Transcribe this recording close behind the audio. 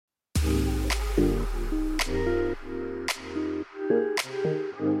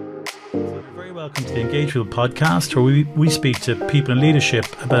welcome to the Engagement podcast, where we speak to people in leadership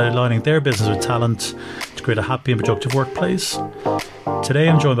about aligning their business with talent to create a happy and productive workplace. Today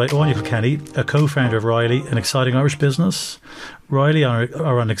I'm joined by Aine Kilkenny, a co-founder of Riley, an exciting Irish business. Riley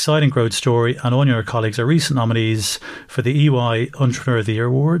are an exciting growth story, and Aine and her colleagues are recent nominees for the EY Entrepreneur of the Year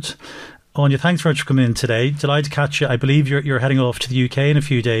Award. Aine, thanks very much for coming in today. Delighted to catch you. I believe you're heading off to the UK in a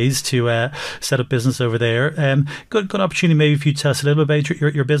few days to set up business over there. Good opportunity maybe for you to tell us a little bit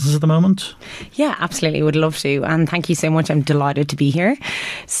about your business at the moment. Yeah, absolutely. Would love to. And thank you so much. I'm delighted to be here.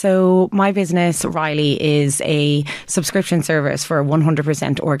 So my business, Riley, is a subscription service for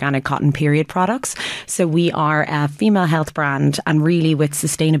 100% organic cotton period products. So we are a female health brand, and really with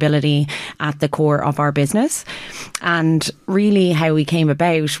sustainability at the core of our business. And really how we came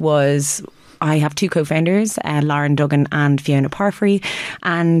about was, I have two co-founders, Lauren Duggan and Fiona Parfrey,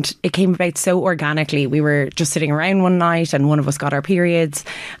 and it came about so organically. We were just sitting around one night and one of us got our periods,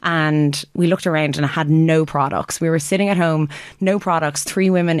 and we looked around and had no products. We were sitting at home, no products, three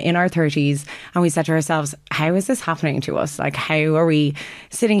women in our 30s, and we said to ourselves, how is this happening to us? Like, how are we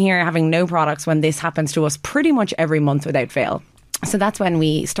sitting here having no products when this happens to us pretty much every month without fail? So that's when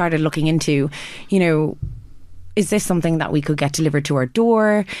we started looking into, is this something that we could get delivered to our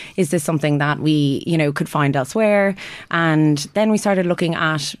door? Is this something that we, could find elsewhere? And then we started looking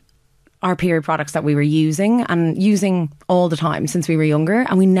at our period products that we were using all the time since we were younger,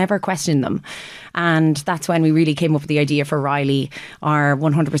 and we never questioned them. And that's when we really came up with the idea for Riley, our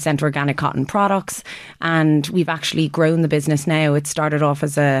 100% organic cotton products. And we've actually grown the business now. It started off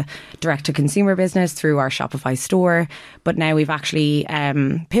as a direct-to-consumer business through our Shopify store, but now we've actually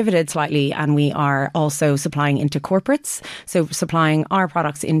pivoted slightly, and we are also supplying into corporates. So supplying our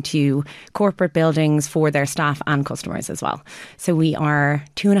products into corporate buildings for their staff and customers as well. So we are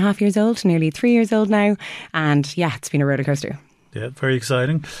 2.5 years old, nearly 3 years old now. And yeah, it's been a roller coaster. Yeah, very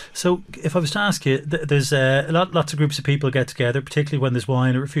exciting. So if I was to ask you, there's lots of groups of people get together, particularly when there's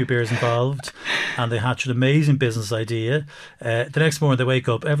wine or a few beers involved, and they hatch an amazing business idea. The next morning they wake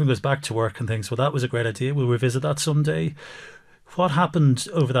up, everyone goes back to work and thinks, well, that was a great idea, we'll revisit that someday. What happened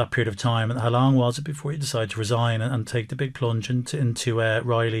over that period of time, and how long was it before you decided to resign and take the big plunge into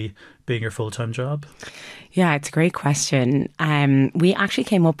Riley being your full-time job? Yeah, it's a great question. We actually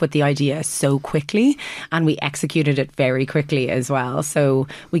came up with the idea so quickly, and we executed it very quickly as well. So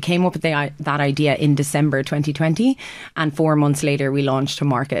we came up with that idea in December 2020, and 4 months later we launched to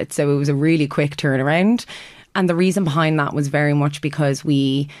market. So it was a really quick turnaround. And the reason behind that was very much because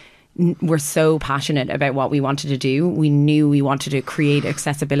we were so passionate about what we wanted to do. We knew we wanted to create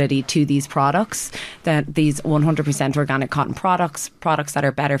accessibility to these products, that these 100% organic cotton products that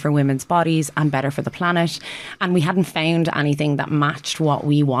are better for women's bodies and better for the planet. And we hadn't found anything that matched what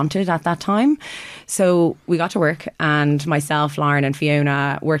we wanted at that time. So we got to work, and myself, Lauren and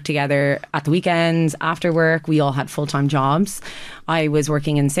Fiona worked together at the weekends, after work. We all had full-time jobs. I was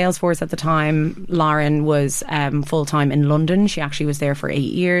working in Salesforce at the time. Lauren was full-time in London. She actually was there for 8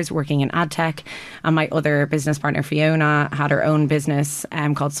 years working in ad tech. And my other business partner, Fiona, had her own business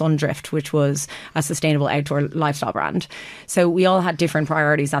called Sundrift, which was a sustainable outdoor lifestyle brand. So we all had different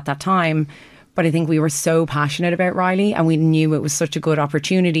priorities at that time. But I think we were so passionate about Riley, and we knew it was such a good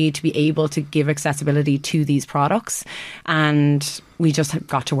opportunity to be able to give accessibility to these products. And we just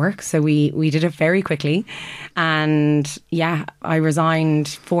got to work. So we did it very quickly. And yeah, I resigned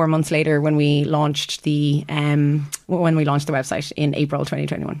 4 months later when we launched the website in April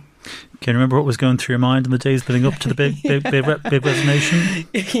 2021. Can you remember what was going through your mind in the days leading up to the big resignation?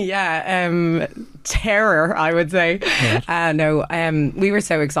 Yeah, terror, I would say. Yeah. We were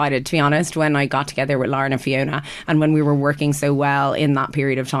so excited, to be honest, when I got together with Lauren and Fiona, and when we were working so well in that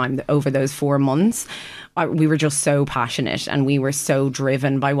period of time over those 4 months. We were just so passionate, and we were so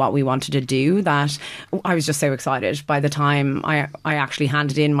driven by what we wanted to do, that I was just so excited. By the time I actually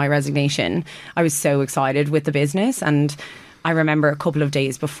handed in my resignation, I was so excited with the business. And I remember a couple of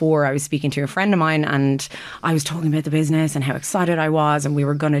days before, I was speaking to a friend of mine, and I was talking about the business and how excited I was, and we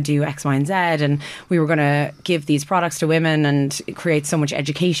were going to do X, Y, and Z, and we were going to give these products to women and create so much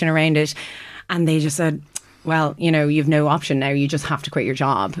education around it. And they just said, well, you've no option now. You just have to quit your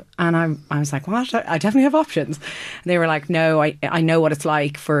job. And I was like, what? I definitely have options. And they were like, no, I know what it's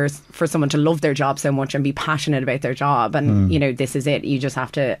like for someone to love their job so much and be passionate about their job. And, this is it. You just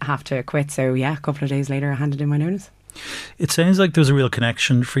have to quit. So, yeah, a couple of days later, I handed in my notice. It sounds like there's a real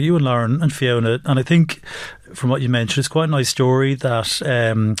connection for you and Lauren and Fiona. And I think from what you mentioned, it's quite a nice story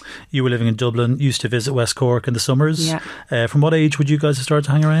that you were living in Dublin, used to visit West Cork in the summers. Yeah. From what age would you guys have started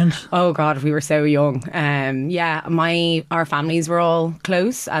to hang around? Oh God, we were so young. Our families were all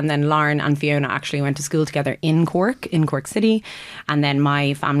close, and then Lauren and Fiona actually went to school together in Cork City, and then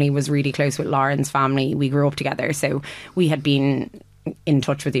my family was really close with Lauren's family. We grew up together, so we had been in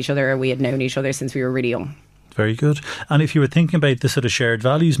touch with each other. We had known each other since we were really young. Very good. And if you were thinking about the sort of shared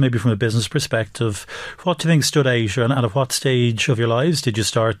values, maybe from a business perspective, what do you think stood out, and at what stage of your lives did you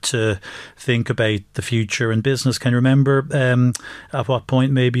start to think about the future in business? Can you remember at what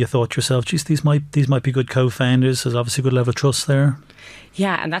point maybe you thought to yourself, geez, these might be good co-founders? There's obviously a good level of trust there.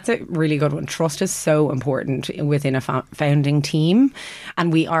 Yeah, and that's a really good one. Trust is so important within a founding team.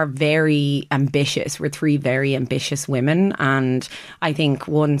 And we are very ambitious. We're three very ambitious women. And I think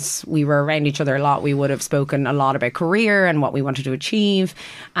once we were around each other a lot, we would have spoken a lot about career and what we wanted to achieve.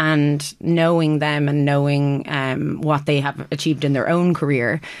 And knowing them and knowing what they have achieved in their own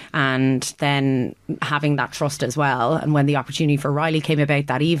career, and then having that trust as well. And when the opportunity for Riley came about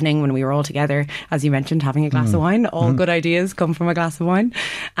that evening, when we were all together, as you mentioned, having a glass of wine, all good ideas come from a glass of wine.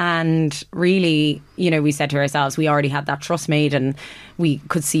 And really, we said to ourselves, we already had that trust made, and we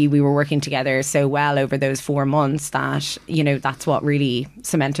could see we were working together so well over those 4 months that, that's what really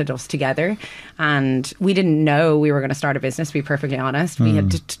cemented us together. And we didn't know we were going to start a business, to be perfectly honest.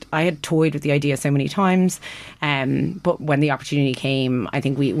 I had toyed with the idea so many times. But when the opportunity came, I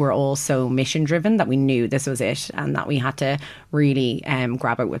think we were all so mission driven that we knew this was it, and that we had to really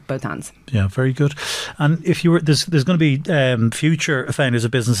grab it with both hands. Yeah, very good. And if you were, there's going to be future founders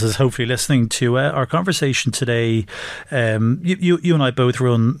of businesses hopefully listening to our conversation today. You and I both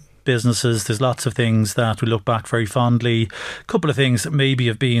run businesses. There's lots of things that we look back very fondly. A couple of things that maybe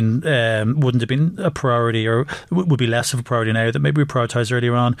have been wouldn't have been a priority, or would be less of a priority now, that maybe we prioritised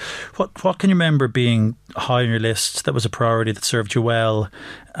earlier on. What can you remember being high on your list that was a priority that served you well,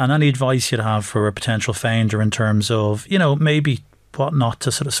 and any advice you'd have for a potential founder in terms of maybe what not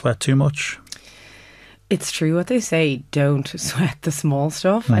to sort of sweat too much? It's true what they say, don't sweat the small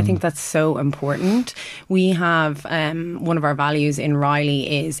stuff. I think that's so important. We have one of our values in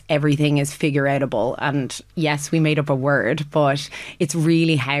Riley is everything is figure outable. And yes, we made up a word, but it's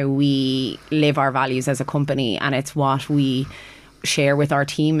really how we live our values as a company, and it's what we share with our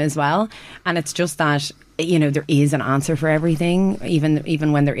team as well. And it's just that there is an answer for everything,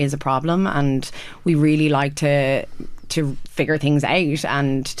 even when there is a problem, and we really like to figure things out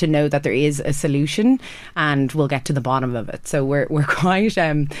and to know that there is a solution, and we'll get to the bottom of it. So we're quite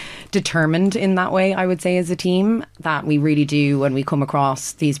determined in that way, I would say, as a team, that we really do, when we come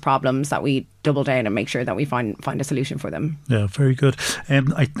across these problems, that we double down and make sure that we find a solution for them. Yeah, very good.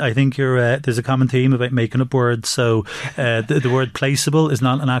 I think there's a common theme about making up words. So the word placeable is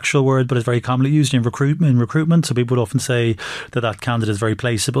not an actual word, but it's very commonly used in recruitment. So people would often say that candidate is very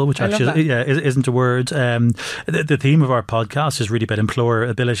placeable, which actually isn't a word. The theme of our podcast is really about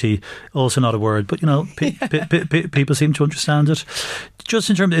employability, also not a word, but people seem to understand it. Just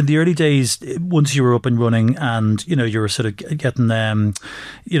in terms, in the early days, once you were up and running, and you were sort of getting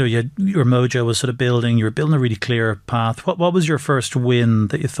your mojo was sort of building, you were building a really clear path. What was your first win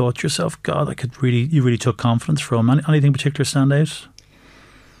that you thought to yourself, God, you really took confidence from? Anything particular stand out?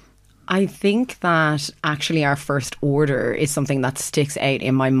 I think that actually our first order is something that sticks out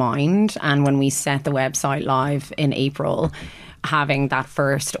in my mind. And when we set the website live in April, having that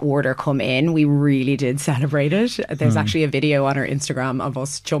first order come in, we really did celebrate it. There's actually a video on our Instagram of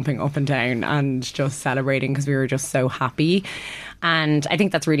us jumping up and down and just celebrating because we were just so happy. And I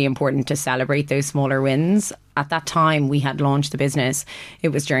think that's really important, to celebrate those smaller wins. At that time, we had launched the business. It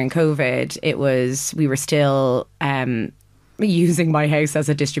was during COVID. We were still using my house as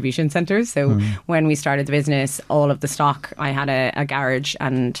a distribution centre. So when we started the business, all of the stock, I had a garage,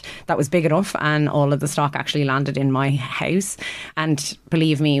 and that was big enough, and all of the stock actually landed in my house. And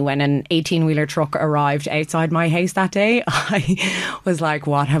believe me, when an 18-wheeler truck arrived outside my house that day, I was like,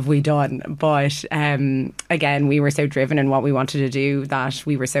 what have we done? But again, we were so driven in what we wanted to do that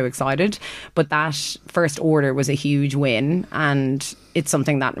we were so excited. But that first order was a huge win, and it's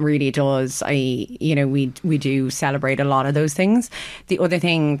something that really does. We do celebrate a lot of those things. The other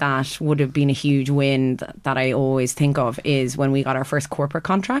thing that would have been a huge win that I always think of is when we got our first corporate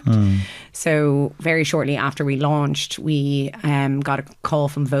contract. So very shortly after we launched, we got a call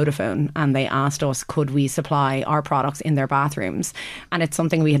from Vodafone, and they asked us, could we supply our products in their bathrooms? And it's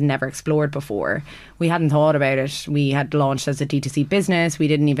something we had never explored before. We hadn't thought about it. We had launched as a D2C business. We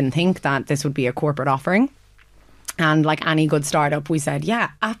didn't even think that this would be a corporate offering. And like any good startup, we said,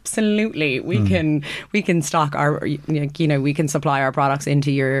 yeah, absolutely, we can stock our, we can supply our products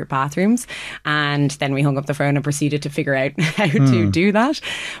into your bathrooms. And then we hung up the phone and proceeded to figure out how to do that.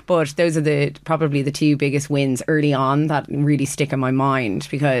 But those are probably the two biggest wins early on that really stick in my mind,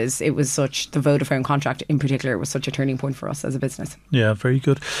 because it was the Vodafone contract in particular was such a turning point for us as a business. Yeah, very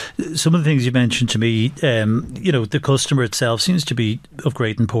good. Some of the things you mentioned to me, the customer itself seems to be of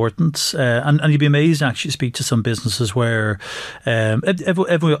great importance, and you'd be amazed to actually speak to some businesses where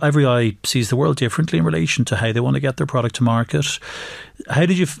every eye sees the world differently in relation to how they want to get their product to market. How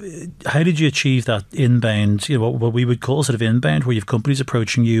did you achieve that inbound? What we would call sort of inbound, where you have companies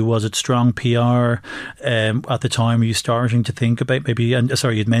approaching you. Was it strong PR at the time? Were you starting to think about maybe? And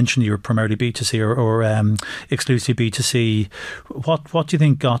sorry, you'd mentioned you were primarily B2C or exclusively B2C. What do you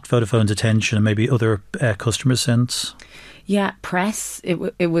think got Vodafone's attention and maybe other customers since? Yeah, press.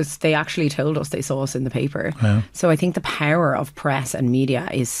 It was. They actually told us they saw us in the paper. Yeah. So I think the power of press and media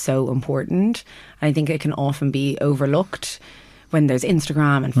is so important. I think it can often be overlooked when there's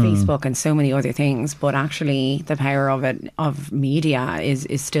Instagram and Facebook and so many other things, but actually the power of media is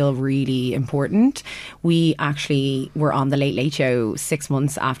still really important. We actually were on the Late Late Show 6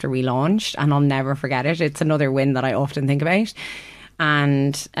 months after we launched, and I'll never forget it. It's another win that I often think about.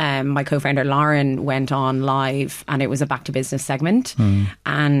 And my co-founder Lauren went on live, and it was a back to business segment,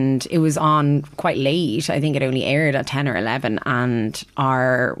 and it was on quite late. I think it only aired at 10 or 11, and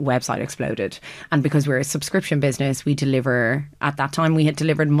our website exploded. And because we're a subscription business, we deliver, at that time we had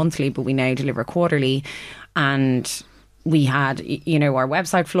delivered monthly, but we now deliver quarterly. And we had, our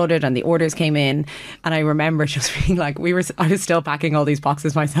website flooded and the orders came in. And I remember just being like, I was still packing all these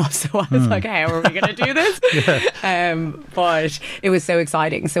boxes myself. So I was like, how are we going to do this? But it was so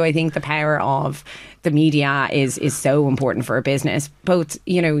exciting. So I think the power of the media is so important for a business. Both,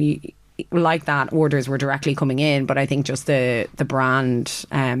 like that, orders were directly coming in, but I think just the brand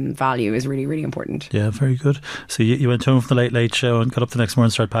value is really, really important. Yeah, very good. So you went home from the Late Late Show and got up the next morning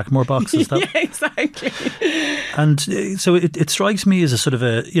and started packing more boxes. Yeah, exactly. And so it strikes me as a sort of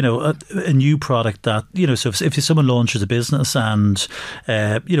a new product that, so if someone launches a business and,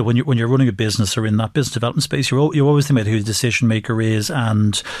 when you're running a business or in that business development space, you're always thinking about who the decision maker is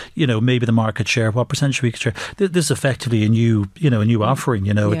and, maybe the market share, what percentage we could share. This is effectively a new offering,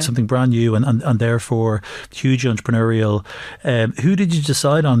 It's something brand new and therefore hugely entrepreneurial. Who did you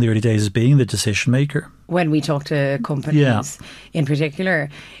decide on in the early days as being the decision maker? When we talk to companies in particular,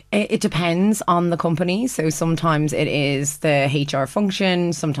 it depends on the company. So sometimes it is the HR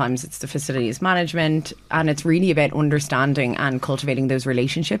function, sometimes it's the facilities management, and it's really about understanding and cultivating those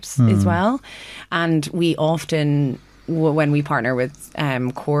relationships as well. And we often, when we partner with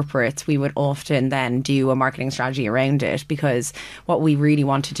corporates, we would often then do a marketing strategy around it, because what we really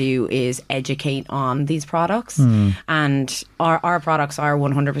want to do is educate on these products. And our products are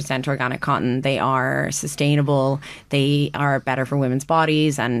 100% organic cotton. They are sustainable. They are better for women's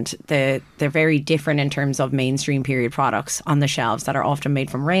bodies, and they're very different in terms of mainstream period products on the shelves that are often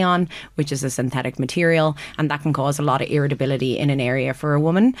made from rayon, which is a synthetic material, and that can cause a lot of irritability in an area for a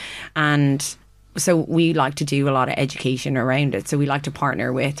woman. And so we like to do a lot of education around it. So we like to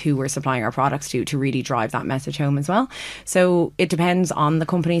partner with who we're supplying our products to really drive that message home as well. So it depends on the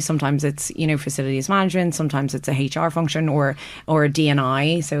company. Sometimes it's, facilities management. Sometimes it's a HR function or a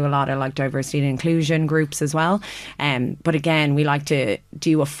D&I. So a lot of like diversity and inclusion groups as well. But again, we like to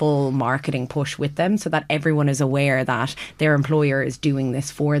do a full marketing push with them so that everyone is aware that their employer is doing this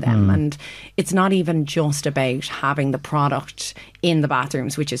for them. And it's not even just about having the product in the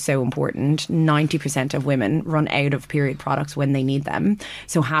bathrooms, which is so important. 90% of women run out of period products when they need them.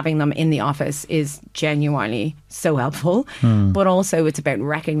 So having them in the office is genuinely so helpful. But also it's about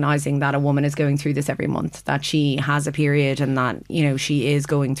recognising that a woman is going through this every month, that she has a period, and that, she is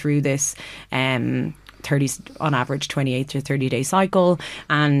going through this on average 28 to 30 day cycle,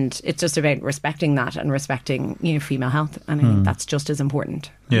 and it's just about respecting that and respecting female health, and I think that's just as important.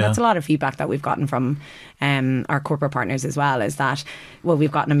 And that's a lot of feedback that we've gotten from our corporate partners as well, is that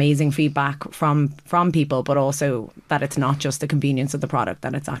we've gotten amazing feedback from people, but also that it's not just the convenience of the product,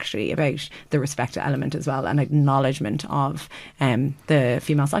 that it's actually about the respect element as well, and acknowledgement of the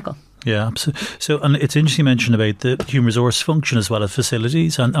female cycle. Yeah, absolutely. So, and it's interesting you mentioned about the human resource function as well as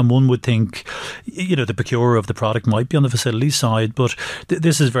facilities, and one would think, the procurer of the product might be on the facilities side, but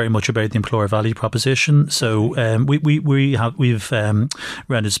this is very much about the employer value proposition. So, we've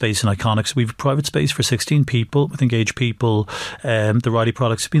rented space in Iconics. We've private space for 16 people with engaged people. The Riley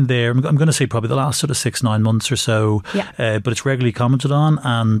products have been there. I'm going to say probably the last sort of 6-9 months or so. But it's regularly commented on,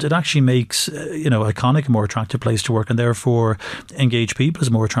 and it actually makes Iconic a more attractive place to work, and therefore engaged people is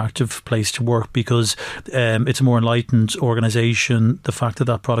more attractive attractive place to work because it's a more enlightened organisation. The fact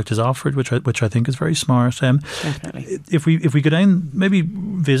that product is offered, which I think is very smart. Definitely. If we go down, maybe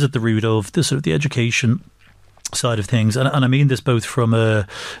visit the route of the sort of the education side of things, and I mean this both from a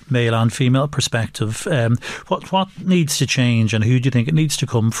male and female perspective. What needs to change, and who do you think it needs to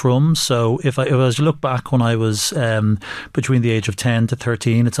come from? So if I was to look back when I was between the age of 10 to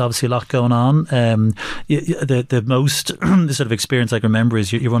 13, it's obviously a lot going on. The most the sort of experience I can remember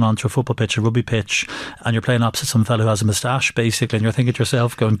is you run onto a football pitch, a rugby pitch, and you're playing opposite some fellow who has a moustache, basically, and you're thinking to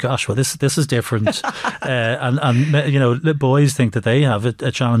yourself, going, "Gosh, well, this is different." and you know, the boys think that they have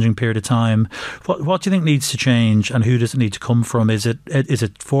a challenging period of time. What do you think needs to change? And who does it need to come from? Is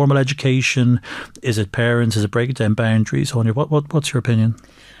it formal education? Is it parents? Is it breaking down boundaries? Sonia, what's your opinion?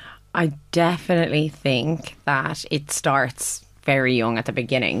 I definitely think that it starts very young at the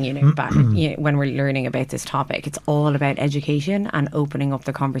beginning, you know, back when we're learning about this topic. It's all about education and opening up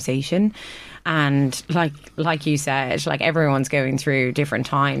the conversation. And like you said, like everyone's going through different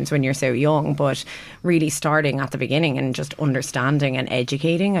times when you're so young, but really starting at the beginning and just understanding and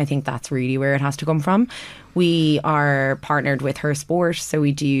educating, I think that's really where it has to come from. We are partnered with Her Sport, so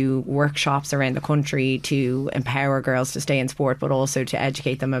we do workshops around the country to empower girls to stay in sport, but also to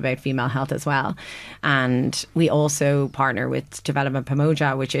educate them about female health as well. And we also partner with Development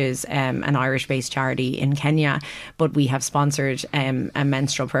Pamoja, which is an Irish-based charity in Kenya, but we have sponsored a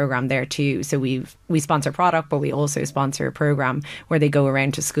menstrual program there too. So we sponsor product, but we also sponsor a program where they go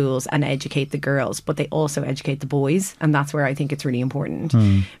around to schools and educate the girls, but they also educate the boys, and that's where I think it's really important.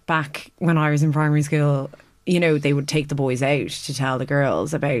 Back when I was in primary school, you know, they would take the boys out to tell the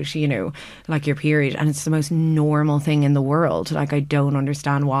girls about, you know, like your period. And it's the most normal thing in the world. Like, I don't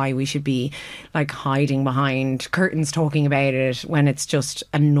understand why we should be like hiding behind curtains talking about it when it's just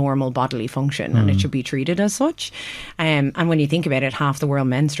a normal bodily function and it should be treated as such. And when you think about it, half the world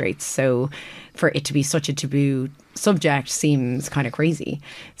menstruates. So for it to be such a taboo subject seems kind of crazy.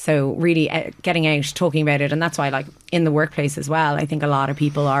 So really getting out, talking about it. And that's why, like, in the workplace as well, I think a lot of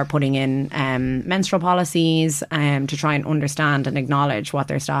people are putting in menstrual policies to try and understand and acknowledge what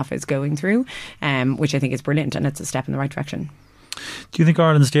their staff is going through, which I think is brilliant, and it's a step in the right direction. Do you think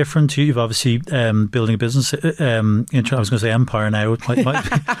Ireland's different? You've obviously building a business. I was going to say empire now. It might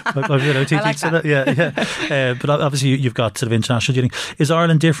but obviously you've got sort of international dealing. Is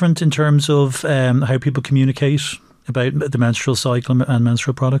Ireland different in terms of how people communicate about the menstrual cycle and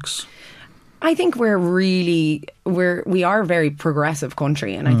menstrual products? I think we are a very progressive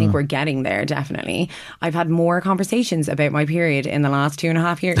country, and I think we're getting there, definitely. I've had more conversations about my period in the last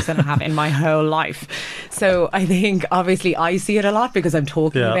 2.5 years than I have in my whole life. So I think obviously I see it a lot because I'm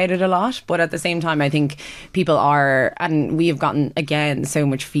talking about it a lot, but at the same time I think people are, and we have gotten again so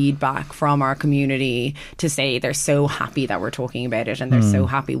much feedback from our community to say they're so happy that we're talking about it, and they're so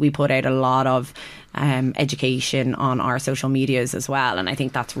happy. We put out a lot of education on our social medias as well, and I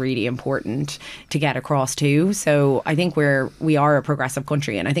think that's really important to get across too. So I think we are a progressive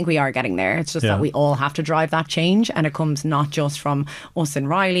country, and I think we are getting there. It's just that we all have to drive that change, and it comes not just from us and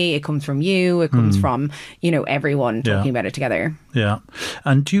Riley, it comes from you, it comes from, you know, everyone talking about it together. Yeah.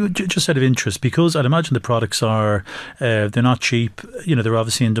 And do you, just out of interest, because I'd imagine the products are they're not cheap, you know, they're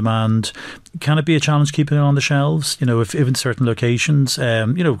obviously in demand, can it be a challenge keeping it on the shelves, you know, if in certain locations,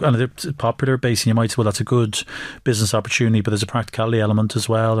 you know, and they're popular based, and you might say, well, that's a good business opportunity, but there's a practicality element as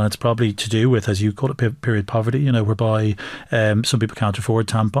well, and it's probably to do with, as you call it, period poverty, you know, whereby some people can't afford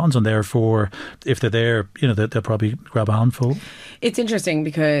tampons, and therefore if they're there, you know, they'll probably grab a handful. It's interesting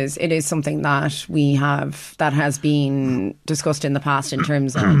because it is something that that has been discussed in the past in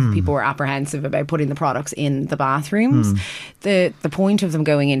terms of people were apprehensive about putting the products in the bathrooms. The point of them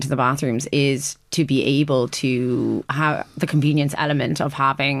going into the bathrooms is to be able to have the convenience element of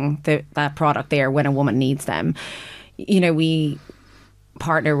having that product there when a woman needs them. You know, we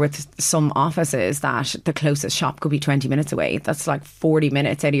partner with some offices that the closest shop could be 20 minutes away. That's like 40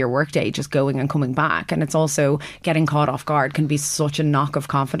 minutes out of your workday just going and coming back. And it's also getting caught off guard can be such a knock of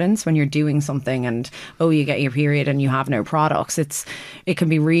confidence when you're doing something and, you get your period and you have no products. It can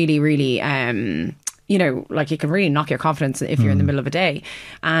be really, really, you know, like it can really knock your confidence if you're in the middle of a day.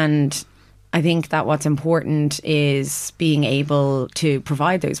 And I think that what's important is being able to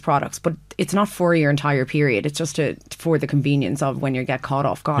provide those products, but it's not for your entire period. It's just for the convenience of when you get caught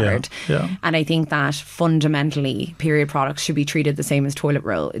off guard. And I think that fundamentally period products should be treated the same as toilet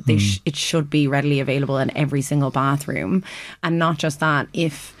roll. It should be readily available in every single bathroom. And not just that,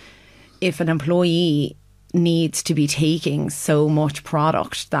 if an employee needs to be taking so much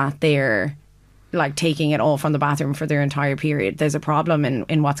product that they're like taking it all from the bathroom for their entire period. There's a problem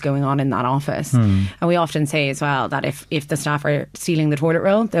in what's going on in that office. And we often say as well that if the staff are stealing the toilet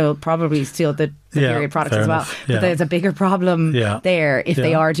roll, they'll probably steal the period products as well. But there's a bigger problem there if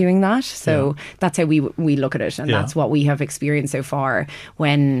they are doing that. So that's how we look at it, and that's what we have experienced so far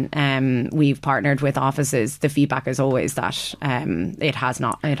when we've partnered with offices. The feedback is always that it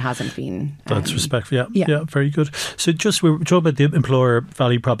hasn't been. That's respectful. Yeah, very good. So just we're talking about the employer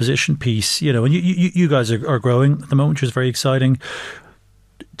value proposition piece, you know, and you guys are growing at the moment, which is very exciting.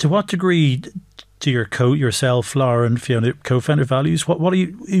 To what degree do yourself, Laura and Fiona, co-founder values? What are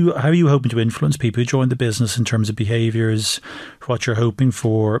you? How are you hoping to influence people who join the business in terms of behaviours? What you're hoping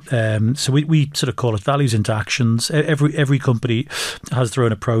for? So we sort of call it values into actions. Every company has their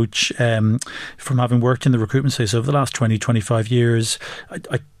own approach. From having worked in the recruitment space over the last 20, 25 years,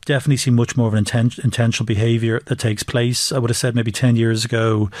 I definitely see much more of an intentional behaviour that takes place. I would have said maybe 10 years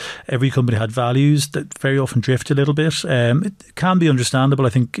ago, every company had values that very often drift a little bit. It can be understandable. I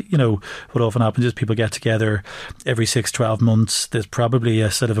think, you know, what often happens is people get together every 6-12 months. There's probably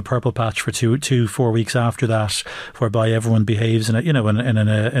a sort of a purple patch for 4 weeks after that, whereby everyone behaves in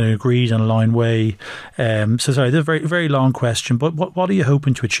an agreed and aligned way. So sorry, that's a very, very long question, but what are you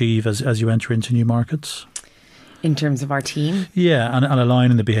hoping to achieve as you enter into new markets? In terms of our team? Yeah, and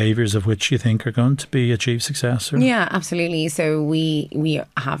aligning the behaviours of which you think are going to achieve success. Yeah, absolutely. So we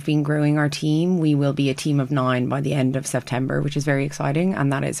have been growing our team. We will be a team of 9 by the end of September, which is very exciting.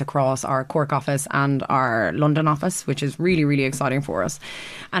 And that is across our Cork office and our London office, which is really, really exciting for us.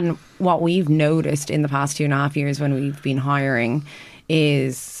 And what we've noticed in the past 2.5 years when we've been hiring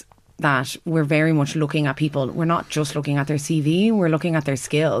is that we're very much looking at people. We're not just looking at their CV, we're looking at their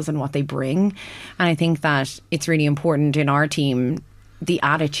skills and what they bring. And I think that it's really important in our team, the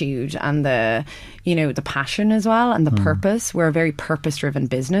attitude and the passion as well, and the purpose. We're a very purpose-driven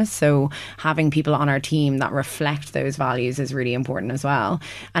business, so having people on our team that reflect those values is really important as well.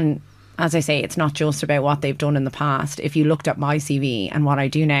 And as I say, it's not just about what they've done in the past. If you looked at my CV and what I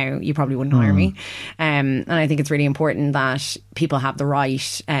do now, you probably wouldn't hire me. And I think it's really important that people have the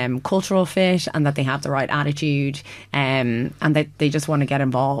right cultural fit and that they have the right attitude and that they just want to get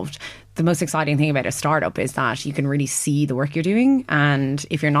involved. The most exciting thing about a startup is that you can really see the work you're doing, and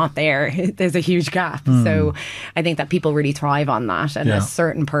if you're not there, there's a huge gap. So I think that people really thrive on that, and a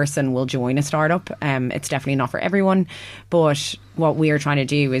certain person will join a startup. It's definitely not for everyone, but what we are trying to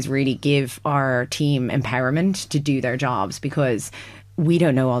do is really give our team empowerment to do their jobs, because we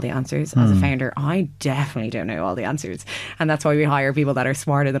don't know all the answers. As a founder, I definitely don't know all the answers. And that's why we hire people that are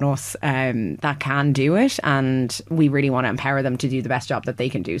smarter than us, that can do it. And we really want to empower them to do the best job that they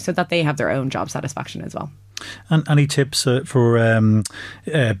can do, so that they have their own job satisfaction as well. And any tips for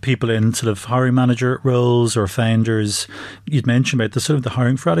people in sort of hiring manager roles or founders? You'd mentioned about the sort of the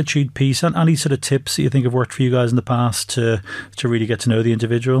hiring for attitude piece. And any sort of tips that you think have worked for you guys in the past to really get to know the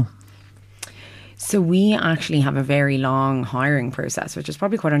individual? So we actually have a very long hiring process, which is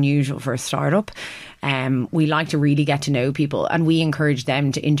probably quite unusual for a startup. We like to really get to know people, and we encourage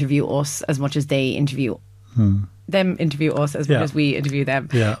them to interview us as much as they interview interview us as much as we interview them,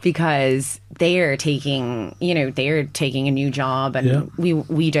 because they're taking a new job, and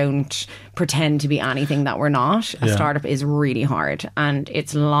we don't pretend to be anything that we're not. A startup is really hard, and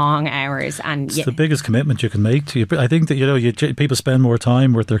it's long hours, and it's the biggest commitment you can make to you. I think that people spend more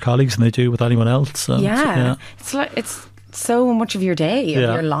time with their colleagues than they do with anyone else. It's so much of your day,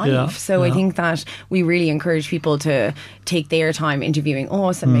 of your life. So I think that we really encourage people to take their time interviewing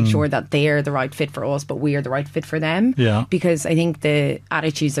us and make sure that they're the right fit for us, but we are the right fit for them. Because I think the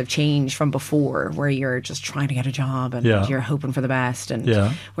attitudes have changed from before, where you're just trying to get a job and you're hoping for the best. And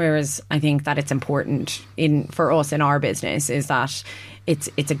whereas I think that it's important for us in our business is that it's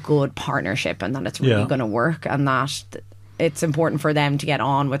a good partnership, and that it's really going to work, and that it's important for them to get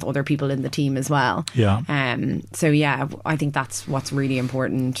on with other people in the team as well. I think that's what's really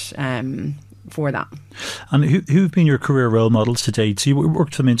important for that. And who've been your career role models to date? So you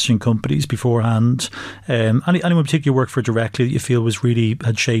worked for some interesting companies beforehand. Anyone particular you worked for directly that you feel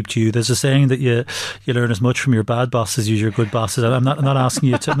had shaped you? There's a saying that you learn as much from your bad bosses as your good bosses. I'm not asking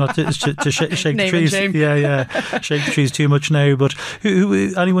you to shake the trees. Shake the trees too much now. But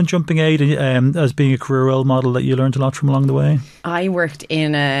who anyone jumping out as being a career role model that you learned a lot from along the way? I worked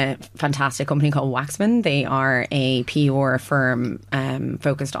in a fantastic company called Waxman. They are a PR firm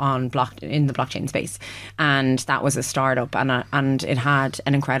focused on in the blockchain space, and that was a startup, and it had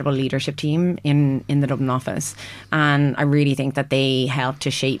an incredible leadership team in the Dublin office, and I really think that they helped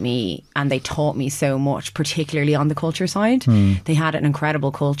to shape me, and they taught me so much, particularly on the culture side. They had an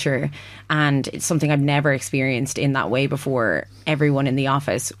incredible culture, and it's something I've never experienced in that way before. Everyone in the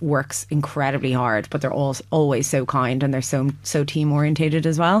office works incredibly hard, but they're all always so kind, and they're so team orientated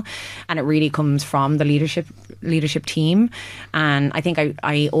as well, and it really comes from the leadership team. And I think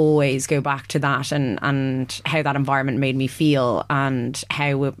I always go back to that, and how that environment made me feel, and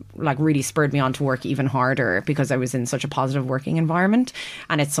how it like really spurred me on to work even harder because I was in such a positive working environment.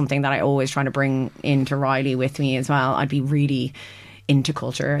 And it's something that I always try to bring into Riley with me as well. I'd be really into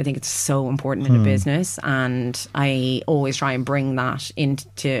culture. I think it's so important in a business, and I always try and bring that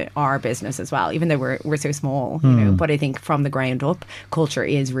into our business as well, even though we're so small, you know. But I think from the ground up, culture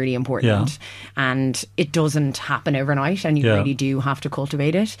is really important, and it doesn't happen overnight, and you really do have to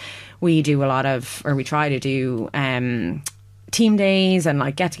cultivate it. We do a lot of, or we try to do team days and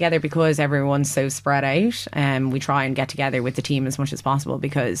like get together because everyone's so spread out, and we try and get together with the team as much as possible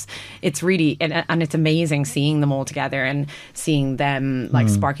because it's really and it's amazing seeing them all together and seeing them like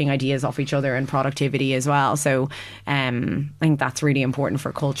sparking ideas off each other and productivity as well. So I think that's really important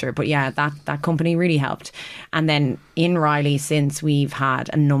for culture. But yeah, that company really helped. And then in Riley, since, we've had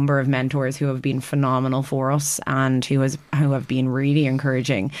a number of mentors who have been phenomenal for us and who have been really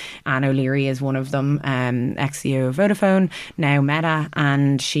encouraging. Anne O'Leary is one of them, ex-CEO of Vodafone, now Meta,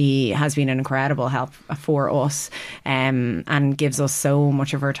 and she has been an incredible help for us, and gives us so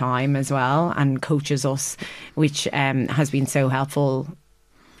much of her time as well, and coaches us, which has been so helpful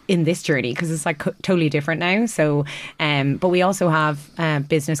in this journey because it's like totally different now. So but we also have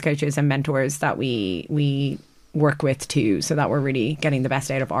business coaches and mentors that we work with too, so that we're really getting the best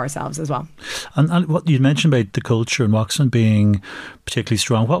out of ourselves as well. And what you mentioned about the culture in Waxman being particularly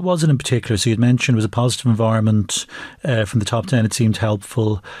strong, what was it in particular? So you'd mentioned it was a positive environment from the top down. It seemed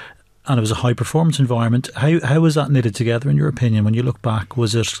helpful, and it was a high performance environment. How was that knitted together in your opinion when you look back?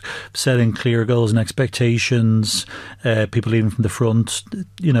 Was it setting clear goals and expectations, people leading from the front,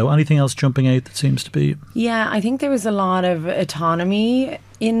 you know, anything else jumping out that seems to be? Yeah, I think there was a lot of autonomy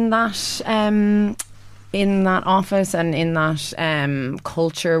in that office and in that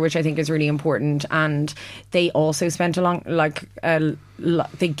culture, which I think is really important. And they also spent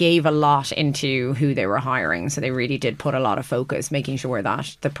they gave a lot into who they were hiring. So they really did put a lot of focus, making sure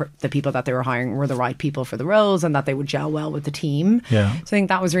that the people that they were hiring were the right people for the roles and that they would gel well with the team. Yeah. So I think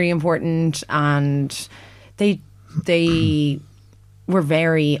that was really important. And they were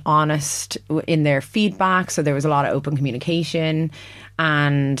very honest in their feedback. So there was a lot of open communication.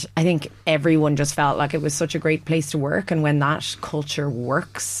 And I think everyone just felt like it was such a great place to work. And when that culture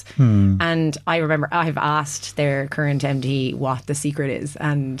works, and I remember I've asked their current MD what the secret is,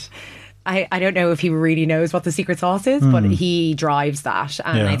 and I don't know if he really knows what the secret sauce is, but he drives that.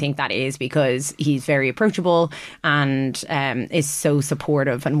 And I think that is because he's very approachable and is so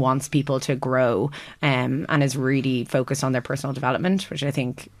supportive and wants people to grow, and is really focused on their personal development, which I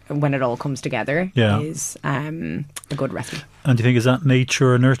think when it all comes together is a good recipe. And do you think is that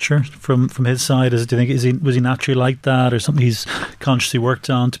nature or nurture from his side? Was he naturally like that, or something he's consciously worked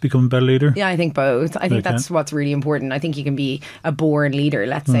on to become a better leader? Yeah, I think both. I think that's what's really important. I think you can be a born leader,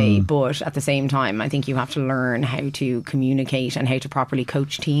 let's say, but at the same time, I think you have to learn how to communicate and how to properly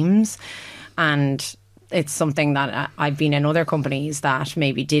coach teams. And it's something that I've been in other companies that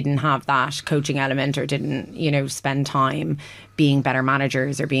maybe didn't have that coaching element or didn't, you know, spend time being better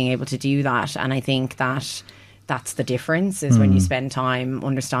managers or being able to do that. And I think that's the difference, is when you spend time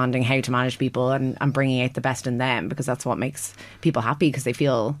understanding how to manage people and bringing out the best in them, because that's what makes people happy, because they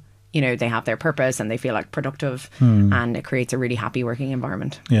feel, you know, they have their purpose and they feel like productive, and it creates a really happy working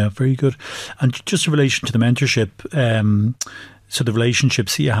environment. Yeah, very good. And just in relation to the mentorship, so the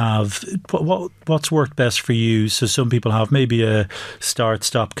relationships that you have, what's worked best for you? So some people have maybe a start,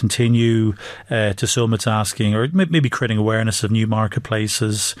 stop, continue. To some it's asking, or maybe creating awareness of new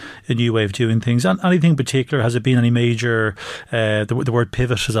marketplaces, a new way of doing things. And anything in particular? Has it been any major, the word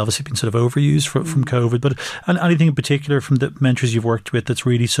pivot has obviously been sort of overused from COVID, but anything in particular from the mentors you've worked with that's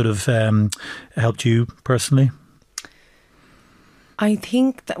really sort of helped you personally? I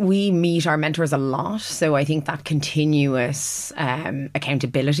think that we meet our mentors a lot. So I think that continuous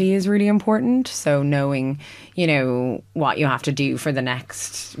accountability is really important. So knowing, you know, what you have to do for the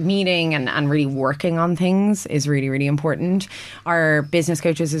next meeting and really working on things is really, really important. Our business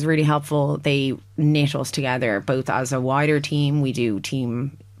coaches is really helpful. They knit us together, both as a wider team. We do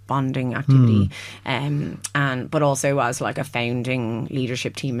team bonding activity, but also as like a founding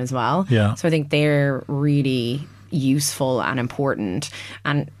leadership team as well. Yeah. So I think they're really useful and important.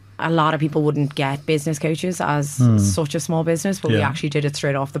 And a lot of people wouldn't get business coaches as such a small business, but we actually did it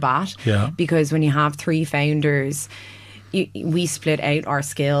straight off the bat. Because when you have 3 founders, we split out our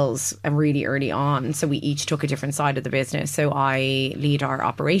skills really early on. So we each took a different side of the business. So I lead our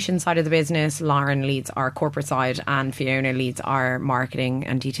operations side of the business, Lauren leads our corporate side, and Fiona leads our marketing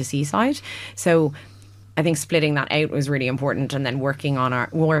and D2C side. So I think splitting that out was really important, and then working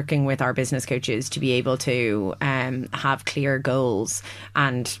with our business coaches to be able to have clear goals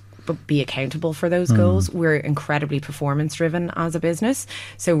and be accountable for those goals. We're incredibly performance driven as a business,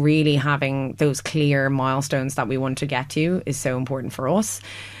 so really having those clear milestones that we want to get to is so important for us.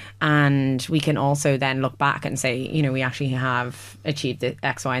 And we can also then look back and say, you know, we actually have achieved the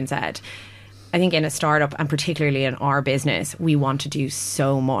X, Y, and Z. I think in a startup, and particularly in our business, we want to do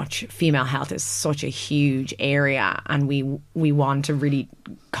so much. Female health is such a huge area, and we want to really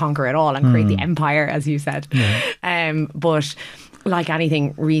conquer it all and create the empire, as you said. But like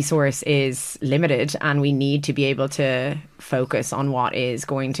anything, resource is limited, and we need to be able to focus on what is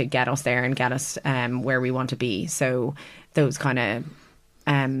going to get us there and get us where we want to be. So those kind of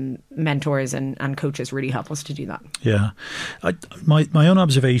mentors and coaches really help us to do that. Yeah. My own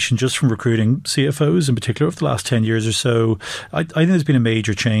observation just from recruiting CFOs in particular over the last 10 years or so, I think there's been a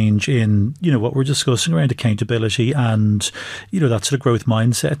major change in, you know, what we're discussing around accountability and, you know, that sort of growth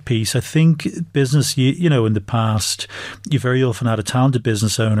mindset piece. I think business, you know, in the past, you very often had a talented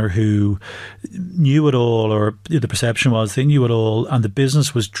business owner who knew it all, or the perception was they knew it all, and the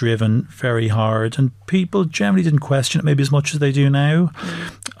business was driven very hard, and people generally didn't question it maybe as much as they do now.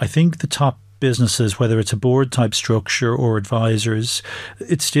 I think the top businesses, whether it's a board type structure or advisors,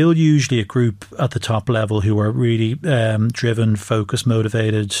 it's still usually a group at the top level who are really driven, focused,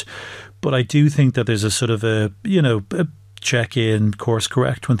 motivated. But I do think that there's a sort of a check in, course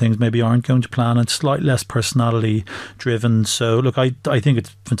correct when things maybe aren't going to plan, and slightly less personality driven. So look, I think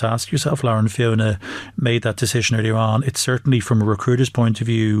it's fantastic yourself, Lauren and Fiona, made that decision earlier on. It's certainly, from a recruiter's point of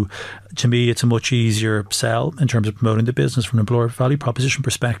view, to me, it's a much easier sell in terms of promoting the business from an employer value proposition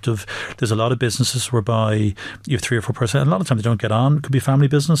perspective. There's a lot of businesses whereby you have 3 or 4%, and a lot of times they don't get on. It could be a family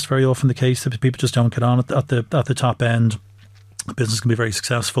business, very often the case that people just don't get on at the top end. Business can be very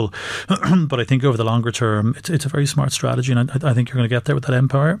successful, but I think over the longer term, it's a very smart strategy, and I think you're going to get there with that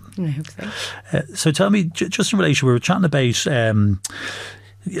empire. I hope so. So tell me, just in relation, we were chatting about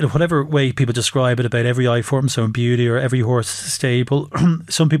whatever way people describe it, about every eye form, so in beauty, or every horse stable.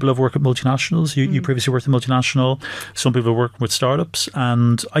 Some people have worked at multinationals. You previously worked at multinational. Some people have worked with startups,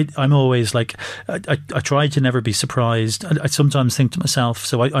 and I'm always like, I try to never be surprised. I sometimes think to myself,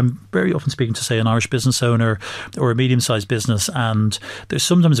 so I'm very often speaking to, say, an Irish business owner or a medium-sized business, and there's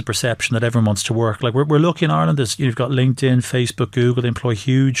sometimes a perception that everyone wants to work. Like we're lucky in Ireland, you've got LinkedIn, Facebook, Google. They employ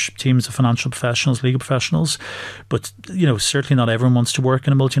huge teams of financial professionals, legal professionals, but certainly not everyone wants to work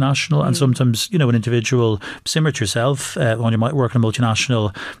in a multinational. And sometimes an individual similar to yourself, when you might work in a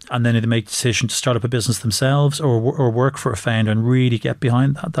multinational, and then they make the decision to start up a business themselves or work for a founder and really get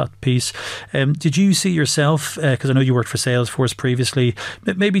behind that piece. Did you see yourself, because I know you worked for Salesforce previously,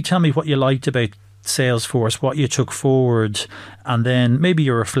 maybe tell me what you liked about Salesforce, what you took forward, and then maybe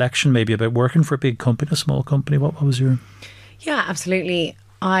your reflection maybe about working for a big company, a small company. What was your... Yeah, absolutely.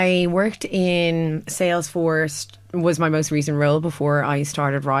 I worked in Salesforce, was my most recent role before I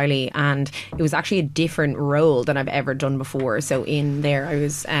started Riley, and it was actually a different role than I've ever done before. So in there I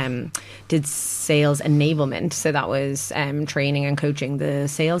was did sales enablement, so that was training and coaching the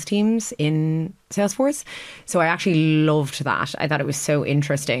sales teams in Salesforce. So I actually loved that. I thought it was so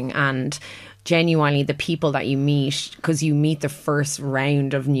interesting, and genuinely the people that you meet, because you meet the first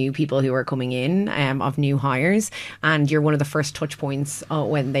round of new people who are coming in, of new hires, and you're one of the first touch points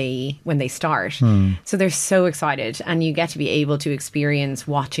when they start. So they're so excited, and you get to be able to experience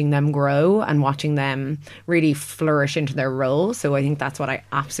watching them grow and watching them really flourish into their role. So I think that's what I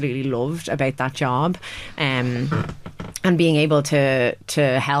absolutely loved about that job, and being able to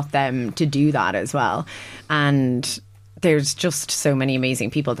help them to do that as well. And there's just so many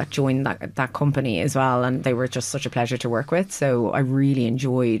amazing people that joined that company as well, and they were just such a pleasure to work with. So I really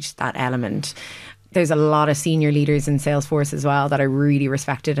enjoyed that element. There's a lot of senior leaders in Salesforce as well that I really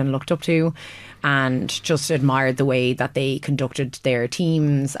respected and looked up to, and just admired the way that they conducted their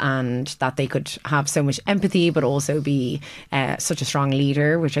teams, and that they could have so much empathy but also be such a strong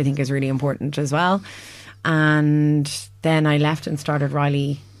leader, which I think is really important as well. And then I left and started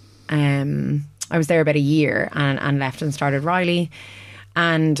Riley. I was there about a year and left and started Riley.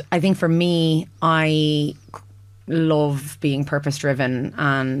 And I think for me, I love being purpose driven,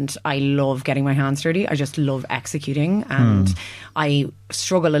 and I love getting my hands dirty. I just love executing, and I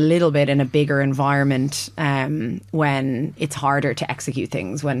struggle a little bit in a bigger environment when it's harder to execute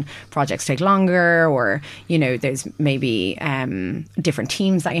things, when projects take longer, or there's maybe different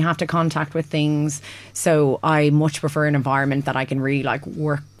teams that you have to contact with things. So I much prefer an environment that I can really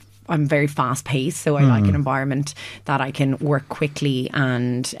work. I'm very fast paced, so I like an environment that I can work quickly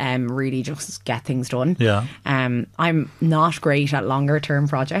and really just get things done. Yeah. I'm not great at longer term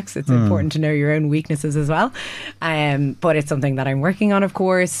projects. It's important to know your own weaknesses as well. But it's something that I'm working on, of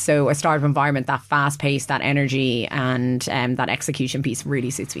course. So a startup environment, that fast pace, that energy, and that execution piece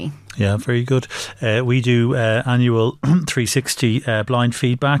really suits me. Yeah, very good. We do annual 360 blind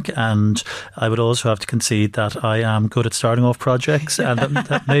feedback, and I would also have to concede that I am good at starting off projects, and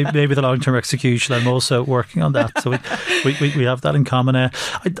that maybe the long-term execution, I'm also working on that. So we have that in common.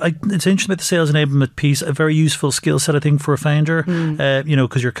 It's interesting about the sales enablement piece, a very useful skill set, I think, for a founder,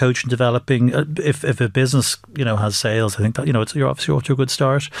 because you're coaching, developing. If a business, has sales, I think that, you're obviously off to a good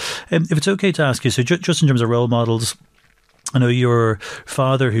start. If it's okay to ask you, so just in terms of role models, I know your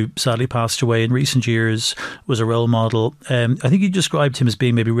father, who sadly passed away in recent years, was a role model. I think you described him as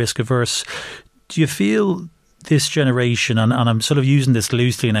being maybe risk averse. Do you feel this generation, and I'm sort of using this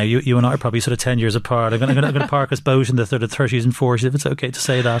loosely now, you and I are probably sort of 10 years apart. I'm going to park us both in the 30s and 40s, if it's okay to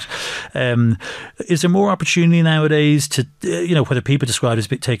say that. Is there more opportunity nowadays to, whether people describe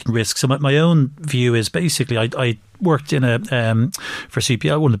it as taking risks? So my own view is basically I worked in for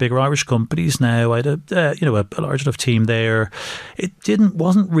CPL, one of the bigger Irish companies now. I had a large enough team there. It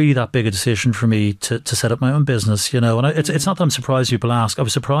wasn't really that big a decision for me to set up my own business, and it's not that I'm surprised people ask. I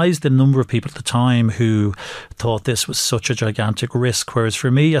was surprised the number of people at the time who thought this was such a gigantic risk, whereas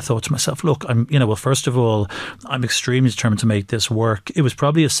for me, I thought to myself, look, first of all, I'm extremely determined to make this work. It was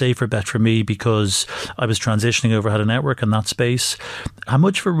probably a safer bet for me because I was transitioning over, had a network in that space. How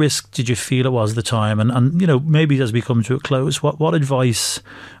much of a risk did you feel it was at the time? And maybe as we come to a close, what advice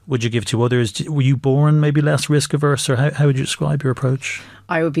would you give to others? Were you born maybe less risk averse, or how would you describe your approach?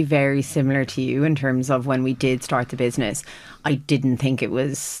 I would be very similar to you in terms of when we did start the business. I didn't think it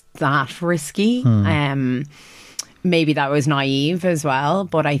was that risky. Maybe that was naive as well,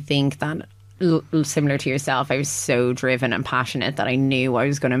 but I think that similar to yourself, I was so driven and passionate that I knew I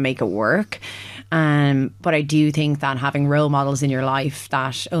was going to make it work. But I do think that having role models in your life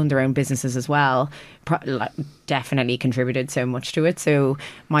that own their own businesses as well definitely contributed so much to it. So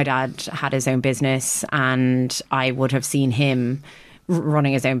my dad had his own business, and I would have seen him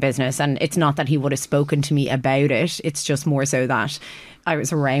running his own business, and it's not that he would have spoken to me about it, it's just more so that I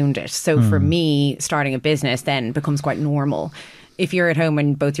was around it. So for me, starting a business then becomes quite normal. If you're at home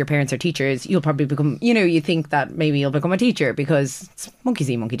and both your parents are teachers, you'll probably become, you think that maybe you'll become a teacher because it's monkey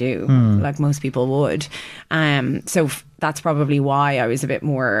see, monkey do, like most people would. So that's probably why I was a bit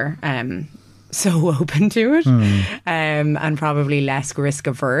more so open to it, and probably less risk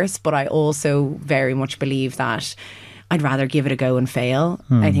averse. But I also very much believe that I'd rather give it a go and fail.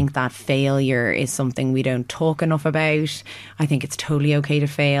 I think that failure is something we don't talk enough about. I think it's totally okay to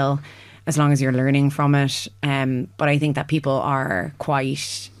fail, as long as you're learning from it. But I think that people are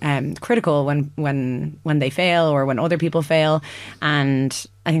quite critical when they fail or when other people fail. And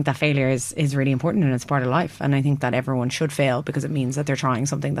I think that failure is really important, and it's part of life. And I think that everyone should fail because it means that they're trying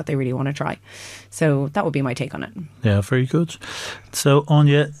something that they really want to try. So that would be my take on it. Yeah, very good. So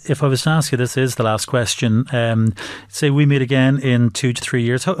Aine, if I was to ask you, this is the last question. Say we meet again in 2 to 3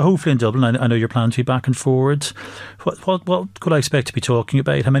 years, hopefully in Dublin. I know you're planning to be back and forward. What could I expect to be talking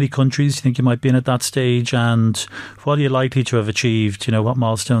about? How many countries do you think you might be in at that stage? And what are you likely to have achieved? What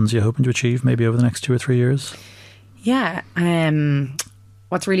milestones are you hoping to achieve maybe over the next 2 or 3 years? Yeah,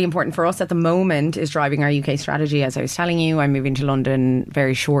 what's really important for us at the moment is driving our UK strategy. As I was telling you, I'm moving to London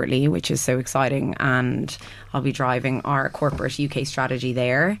very shortly, which is so exciting, and I'll be driving our corporate UK strategy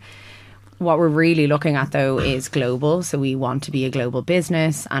there. What we're really looking at, though, is global. So we want to be a global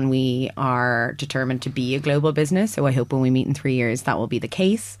business, and we are determined to be a global business. So I hope when we meet in 3 years, that will be the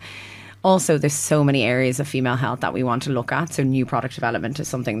case. Also, there's so many areas of female health that we want to look at. So new product development is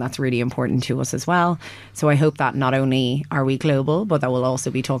something that's really important to us as well. So I hope that not only are we global, but that we'll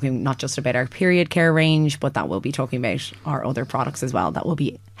also be talking not just about our period care range, but that we'll be talking about our other products as well that will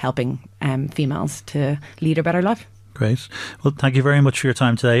be helping females to lead a better life. Great. Well, thank you very much for your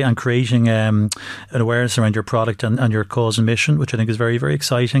time today and creating an awareness around your product and your cause and mission, which I think is very, very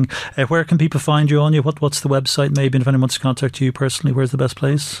exciting. Where can people find you, Aine? What's the website maybe? And if anyone wants to contact you personally, where's the best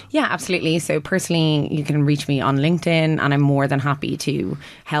place? Yeah, absolutely. So personally, you can reach me on LinkedIn, and I'm more than happy to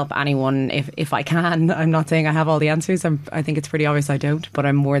help anyone if I can. I'm not saying I have all the answers. I think it's pretty obvious I don't, but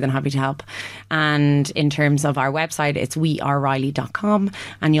I'm more than happy to help. And in terms of our website, it's weareriley.com,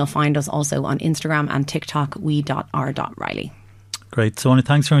 and you'll find us also on Instagram and TikTok, we.r.riley. Great. So, Aine,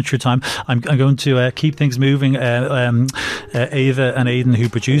 thanks very much for your time. I'm going to keep things moving. Ava and Aine, who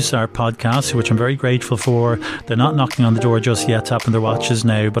produce our podcast, which I'm very grateful for, they're not knocking on the door just yet, tapping their watches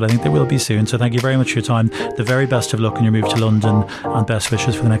now, but I think they will be soon. So thank you very much for your time. The very best of luck in your move to London, and best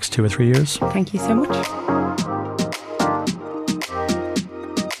wishes for the next 2 or 3 years. Thank you so much.